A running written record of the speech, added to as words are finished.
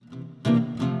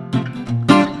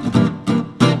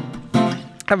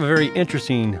have a very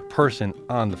interesting person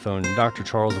on the phone, Dr.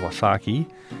 Charles Iwasaki,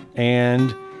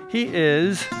 and he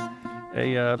is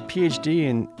a PhD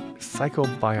in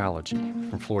psychobiology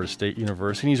from Florida State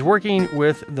University. He's working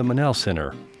with the Monell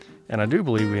Center, and I do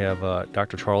believe we have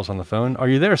Dr. Charles on the phone. Are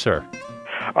you there, sir?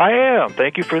 I am.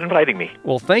 Thank you for inviting me.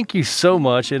 Well, thank you so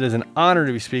much. It is an honor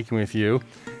to be speaking with you.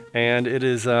 And it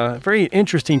is a very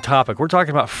interesting topic. We're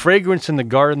talking about fragrance in the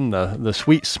garden, the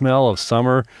sweet smell of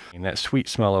summer, and that sweet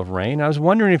smell of rain. I was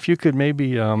wondering if you could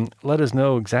maybe let us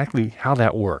know exactly how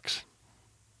that works.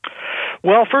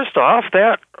 Well, first off,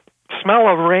 that smell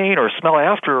of rain or smell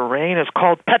after a rain is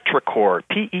called petrichor,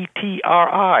 Petrichor.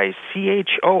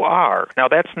 Now,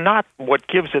 that's not what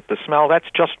gives it the smell. That's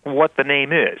just what the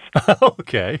name is.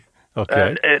 Okay.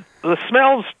 The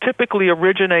smells typically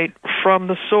originate from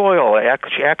the soil,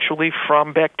 actually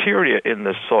from bacteria in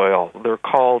the soil. They're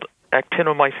called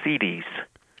actinomycetes.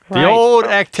 The old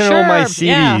actinomycetes, sure,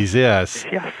 yeah. Yes.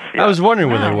 Yes. I was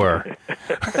wondering where they were.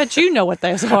 But you know what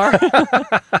those are.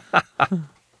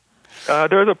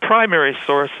 They're the primary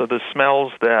source of the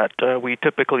smells that we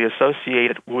typically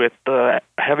associate with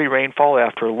heavy rainfall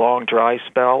after a long dry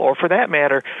spell, or for that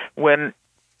matter, when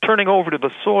turning over to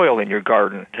the soil in your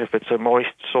garden. If it's a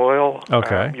moist soil,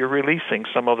 you're releasing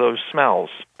some of those smells.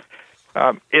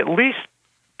 At least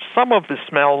some of the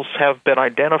smells have been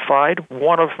identified.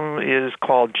 One of them is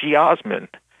called geosmin.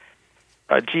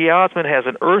 Geosmin has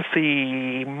an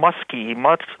earthy,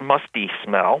 musty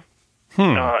smell,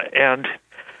 and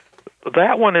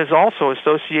that one is also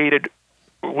associated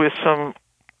with some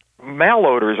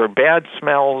malodors or bad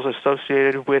smells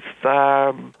associated with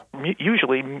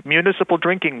usually municipal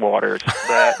drinking waters.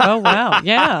 Oh, wow.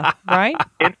 Yeah, right?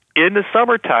 In the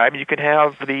summertime, you can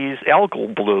have these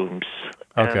algal blooms.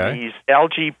 Okay. And these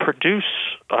algae produce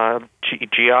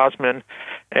geosmin,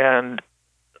 and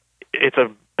it's a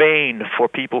bane for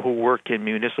people who work in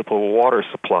municipal water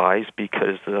supplies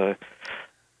because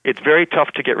it's very tough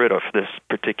to get rid of this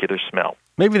particular smell.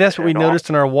 Maybe that's what we noticed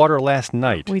in our water last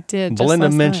night. We did. Belinda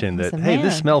mentioned that, hey,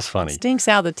 this smells funny. It stinks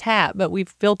out of the tap, but we've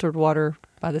filtered water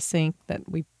by the sink that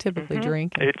we typically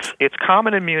drink. It's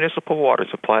common in municipal water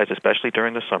supplies, especially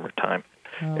during the summertime.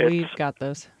 We've got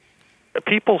those.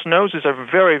 People's noses are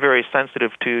very, very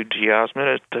sensitive to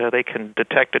geosmin. They can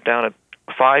detect it down at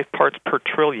 5 parts per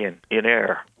trillion in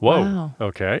air. Whoa. Wow.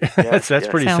 Okay. Yes, that's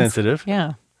pretty sensitive.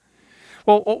 Yeah.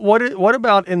 Well, what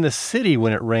about in the city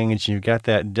when it rains and you've got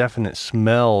that definite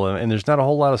smell and there's not a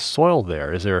whole lot of soil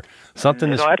there? Is there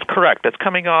something No, that's correct. That's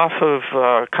coming off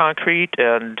of concrete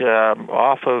and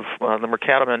off of the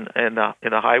macadam in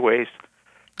the highways.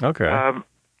 Okay.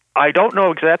 I don't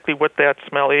know exactly what that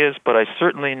smell is, but I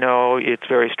certainly know it's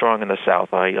very strong in the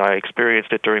South. I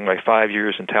experienced it during my 5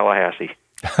 years in Tallahassee.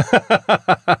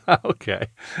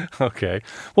 Okay.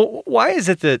 Well, why is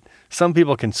it that some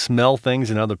people can smell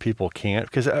things and other people can't?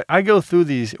 Because I go through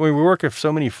these, when we work with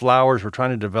so many flowers, we're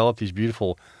trying to develop these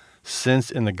beautiful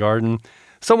scents in the garden.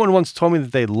 Someone once told me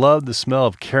that they love the smell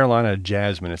of Carolina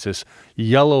jasmine. It's this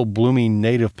yellow, blooming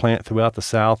native plant throughout the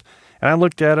South. And I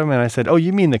looked at them and I said, oh,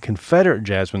 you mean the Confederate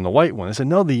jasmine, the white one? They said,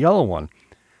 no, the yellow one.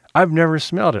 I've never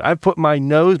smelled it. I've put my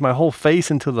nose, my whole face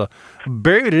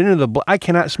buried it into the, I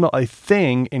cannot smell a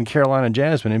thing in Carolina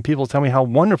jasmine, and people tell me how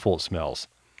wonderful it smells.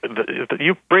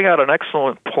 You bring out an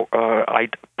excellent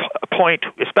point,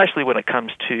 especially when it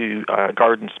comes to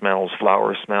garden smells,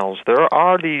 flower smells. There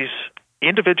are these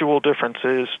individual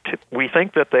differences. We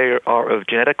think that they are of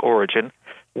genetic origin,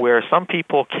 where some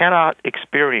people cannot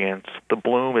experience the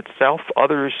bloom itself.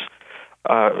 Others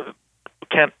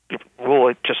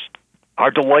are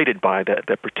delighted by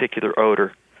that particular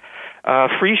odor.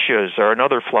 Freesias are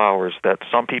another flowers that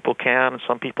some people can,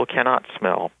 some people cannot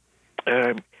smell.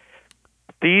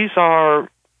 These are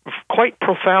quite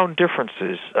profound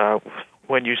differences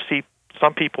when you see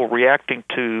some people reacting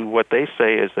to what they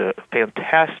say is a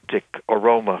fantastic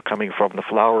aroma coming from the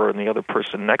flower, and the other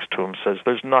person next to him says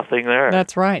there's nothing there.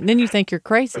 That's right. And then you think you're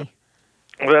crazy.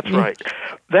 That's right.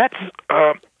 That's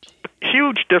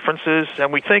huge differences,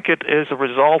 and we think it is a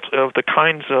result of the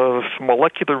kinds of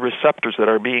molecular receptors that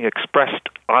are being expressed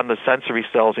on the sensory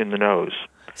cells in the nose.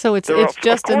 So it's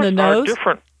just in the nose?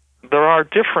 There are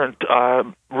different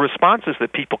responses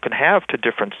that people can have to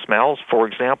different smells. For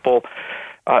example,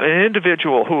 an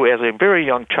individual who, as a very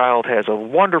young child, has a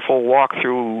wonderful walk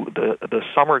through the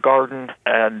summer garden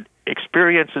and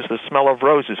experiences the smell of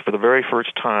roses for the very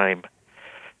first time.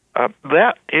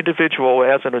 That individual,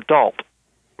 as an adult,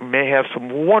 may have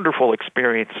some wonderful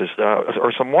experiences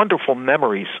or some wonderful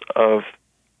memories of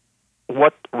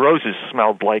what roses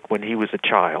smelled like when he was a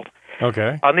child.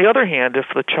 Okay. On the other hand, if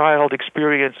the child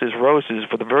experiences roses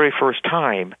for the very first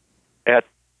time at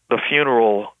the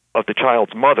funeral of the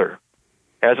child's mother,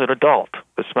 as an adult,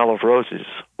 the smell of roses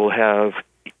will have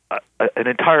an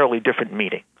entirely different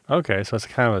meaning. Okay, so it's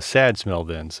kind of a sad smell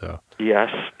then. So Yes,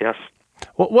 yes.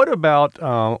 what about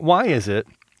why is it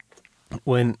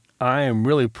when I am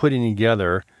really putting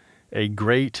together a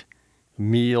great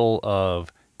meal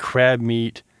of crab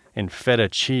meat and feta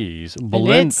cheese, And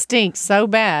it stinks so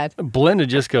bad. Belinda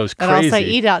just goes And crazy. I'll say,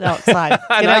 eat out outside.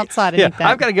 Get outside and eat that.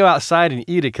 I've got to go outside and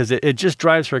eat it because it just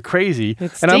drives her crazy.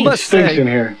 It And I stinks. must Stinks say, in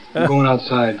here. I'm going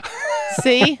outside.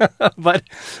 See? but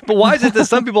why is it that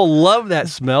some people love that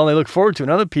smell and they look forward to it,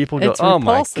 and other people go, It's oh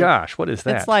repulsive. my gosh, what is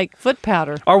that? It's like foot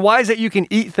powder. Or why is it you can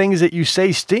eat things that you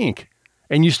say stink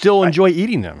and you still enjoy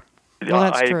eating them? Well,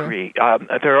 that's I true. agree.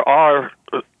 There are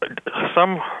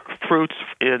some fruits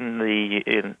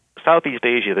in Southeast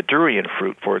Asia, the durian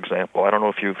fruit, for example. I don't know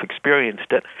if you've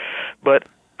experienced it, but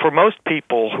for most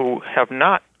people who have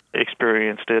not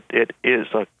experienced it, it is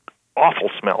an awful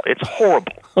smell. It's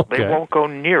horrible. Okay. They won't go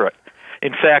near it.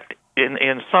 In fact,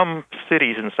 in some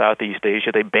cities in Southeast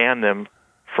Asia, they ban them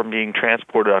from being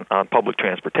transported on public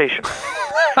transportation.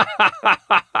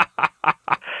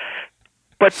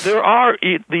 But there are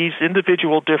these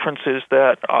individual differences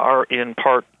that are in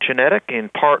part genetic, in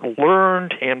part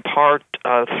learned, in part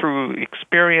through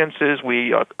experiences.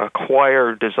 We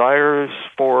acquire desires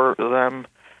for them.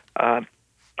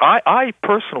 I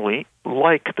personally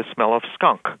like the smell of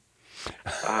skunk.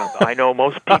 I know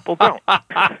most people don't.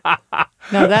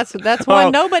 No, that's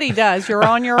one nobody does. You're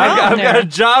on your own. I've got there. a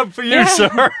job for you, Yeah.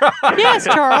 sir. Yes,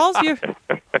 Charles, you're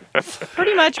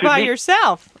pretty much by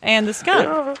yourself and the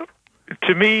skunk.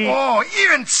 To me, Oh,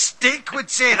 even Steak would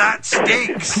say that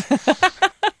stinks.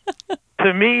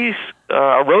 to me, a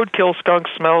roadkill skunk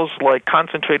smells like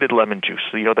concentrated lemon juice.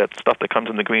 You know, that stuff that comes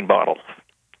in the green bottle.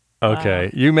 Okay,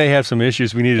 you may have some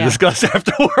issues we need to Yeah. discuss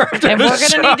afterward. And we're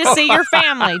going to need to see your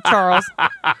family, Charles.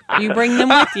 You bring them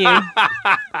with you.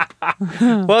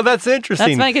 Well, that's That's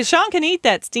interesting. funny because Sean can eat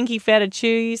that stinky feta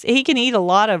cheese. He can eat a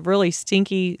lot of really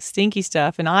stinky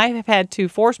stuff. And I have had to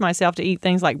force myself to eat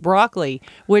things like broccoli,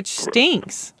 which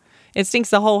stinks. It stinks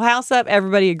the whole house up.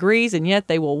 Everybody agrees, and yet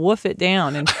they will woof it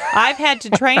down. And I've had to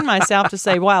train myself to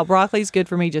say, wow, broccoli's good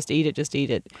for me. Just eat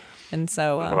it. And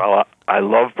so, Well, I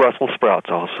love Brussels sprouts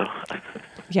also.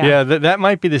 Yeah, that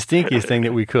might be the stinkiest thing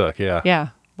that we cook. Yeah. Yeah.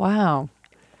 Wow.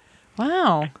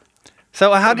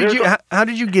 So how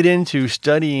did you get into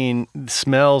studying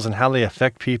smells and how they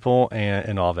affect people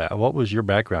and all that? What was your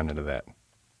background into that?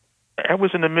 That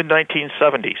was in the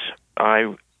mid-1970s.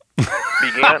 I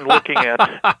began looking at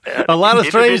A lot of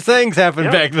strange individual- things happened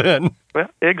Yeah. back then. Well,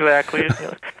 exactly.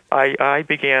 I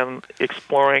began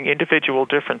exploring individual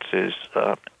differences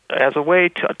as a way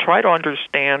to try to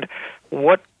understand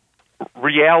what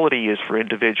reality is for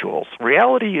individuals.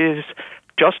 Reality is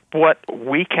just what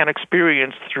we can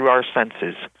experience through our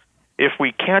senses. If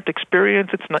we can't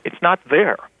experience, it's not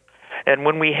there. And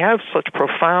when we have such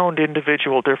profound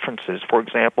individual differences, for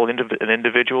example, an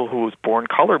individual who was born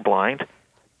colorblind,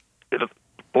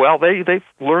 well, they've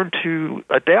learned to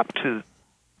adapt to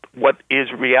what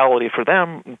is reality for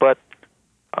them, but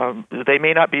they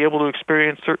may not be able to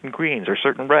experience certain greens or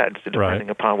certain reds, depending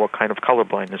upon what kind of color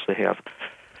blindness they have.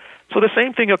 So the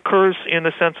same thing occurs in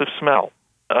the sense of smell.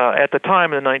 At the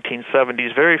time in the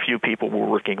 1970s, very few people were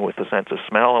working with the sense of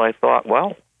smell, and I thought,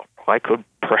 well, I could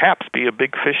perhaps be a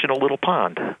big fish in a little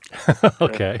pond.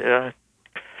 Okay.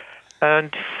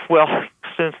 And, well,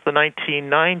 since the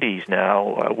 1990s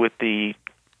now, with the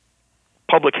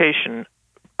publication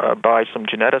by some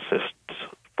geneticists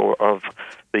of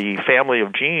the family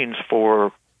of genes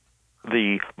for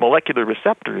the molecular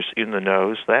receptors in the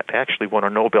nose, that actually won a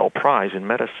Nobel Prize in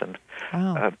medicine.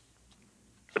 Wow.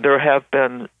 There has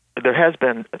been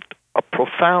a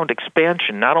profound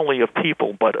expansion, not only of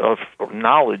people, but of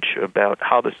knowledge about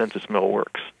how the sense of smell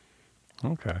works.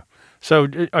 Okay. So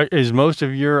is most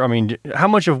of your, how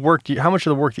much of the work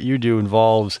that you do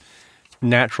involves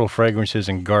natural fragrances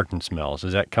and garden smells?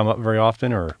 Does that come up very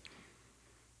often, or?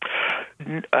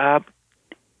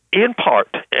 In part,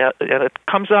 and it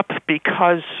comes up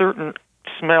because certain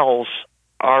smells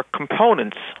are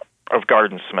components of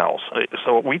garden smells.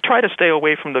 So we try to stay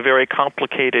away from the very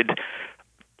complicated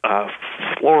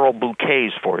floral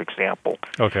bouquets, for example.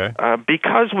 Okay.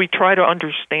 Because we try to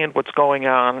understand what's going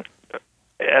on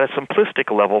at a simplistic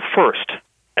level first,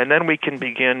 and then we can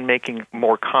begin making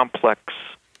more complex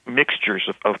mixtures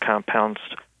of compounds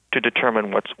to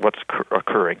determine what's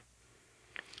occurring.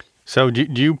 So do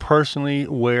you personally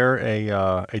wear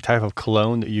a type of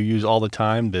cologne that you use all the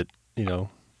time that,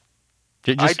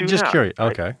 Just, do just not. curious.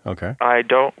 Okay, okay. I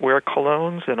don't wear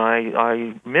colognes, and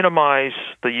I minimize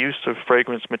the use of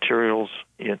fragrance materials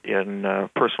in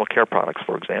personal care products,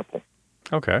 for example.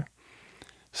 Okay.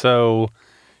 So,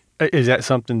 is that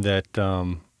something that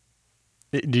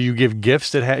do you give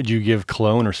gifts do you give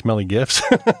cologne or smelly gifts?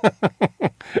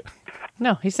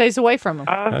 No, he stays away from them.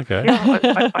 Okay.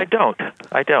 I don't.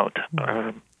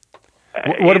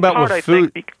 What about hard, with I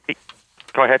food? think,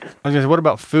 go ahead. I was going to say, what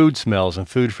about food smells and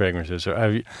food fragrances? Or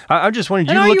I'm just wondering,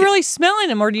 do And you are look you at, really smelling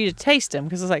them, or do you taste them?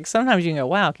 Because it's like sometimes you can go,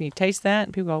 "Wow, can you taste that?"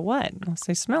 And people go, "What?" And I'll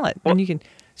say, "Smell it." And you can.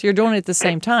 So you're doing it at the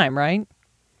same time, right?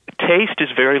 Taste is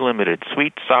very limited: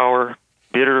 sweet, sour,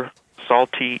 bitter,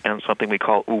 salty, and something we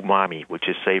call umami, which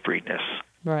is savoriness.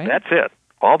 Right. That's it.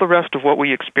 All the rest of what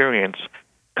we experience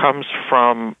comes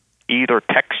from either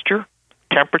texture,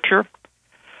 temperature,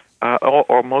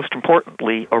 or most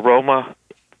importantly, aroma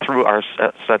through our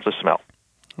sense of smell.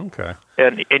 okay.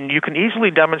 And you can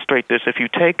easily demonstrate this if you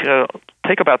take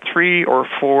about 3 or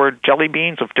 4 jelly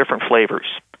beans of different flavors.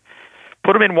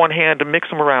 Put them in one hand and mix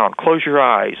them around. Close your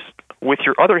eyes. With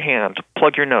your other hand,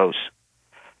 plug your nose.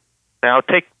 Now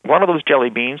take one of those jelly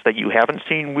beans that you haven't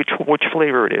seen which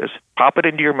flavor it is. Pop it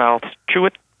into your mouth. Chew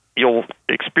it. You'll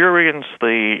experience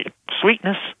the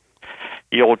sweetness.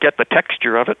 You'll get the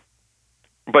texture of it,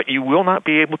 but you will not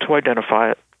be able to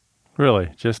identify it. Really?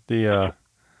 Just the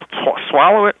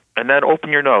Swallow it and then open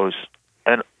your nose,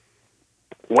 and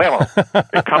well,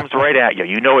 it comes right at you.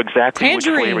 You know exactly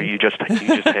Tangerine. which flavor you just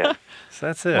had.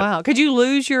 that's it. Wow. Could you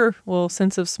lose your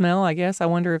sense of smell? I guess. I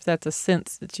wonder if that's a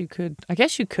sense that you could. I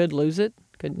guess you could lose it,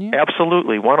 couldn't you?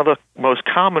 Absolutely. One of the most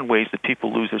common ways that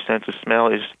people lose their sense of smell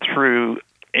is through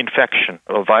infection,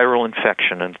 a viral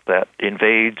infection, and that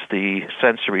invades the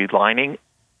sensory lining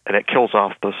and it kills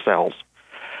off the cells.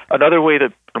 Another very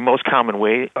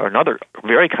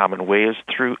common way is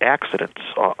through accidents.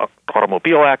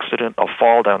 Automobile accident, a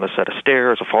fall down a set of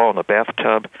stairs, a fall in the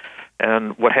bathtub.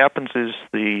 And what happens is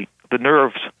the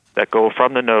nerves that go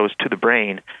from the nose to the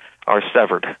brain are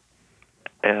severed.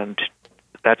 And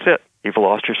that's it. You've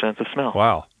lost your sense of smell.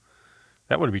 Wow.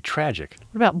 That would be tragic.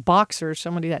 What about boxers?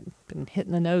 Somebody that's been hit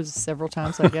in the nose several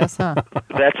times, I guess, huh?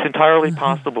 That's entirely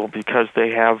possible because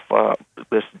they have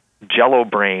this jello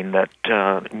brain that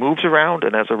moves around,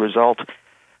 and as a result,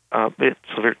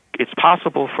 it's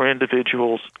possible for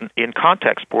individuals in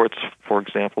contact sports, for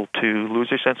example, to lose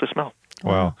their sense of smell.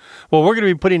 Wow. Well, we're going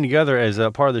to be putting together, as a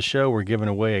part of the show, we're giving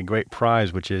away a great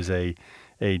prize, which is a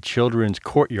children's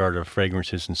courtyard of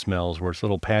fragrances and smells, where it's a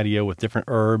little patio with different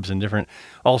herbs and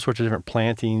all sorts of different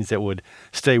plantings that would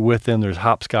stay with them. There's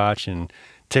hopscotch and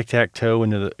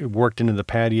tic-tac-toe worked into the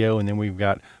patio, and then we've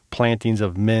got plantings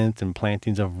of mint and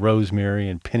plantings of rosemary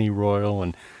and pennyroyal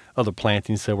and other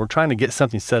plantings. So we're trying to get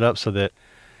something set up so that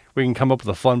we can come up with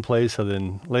a fun place, so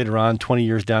then later on, 20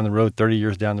 years down the road, 30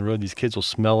 years down the road, these kids will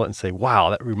smell it and say, wow,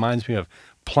 that reminds me of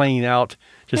playing out,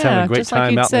 having a great just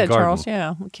time like out said, in the garden. Charles.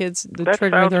 Yeah, kids, the That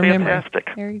trigger sounds their fantastic.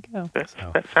 memory. There you go.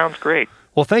 That sounds great.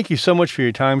 Well, thank you so much for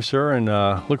your time, sir, and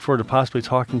look forward to possibly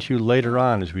talking to you later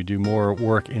on as we do more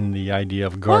work in the idea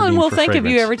of Well, gardening and we'll for think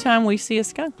fragrance. of you every time we see a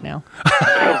skunk now.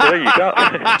 Well, there you go.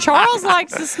 Charles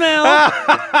likes the smell.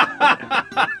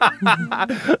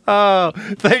 Oh,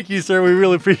 thank you, sir. We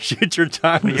really appreciate your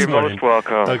time this You're morning. most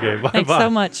welcome. Okay, bye-bye. Thanks so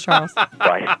much, Charles.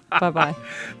 Bye. Bye-bye.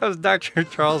 That was Dr.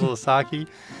 Charles Lasaki,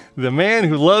 the man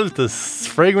who loves the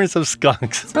fragrance of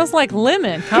skunks. Smells like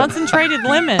lemon, concentrated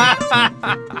lemon.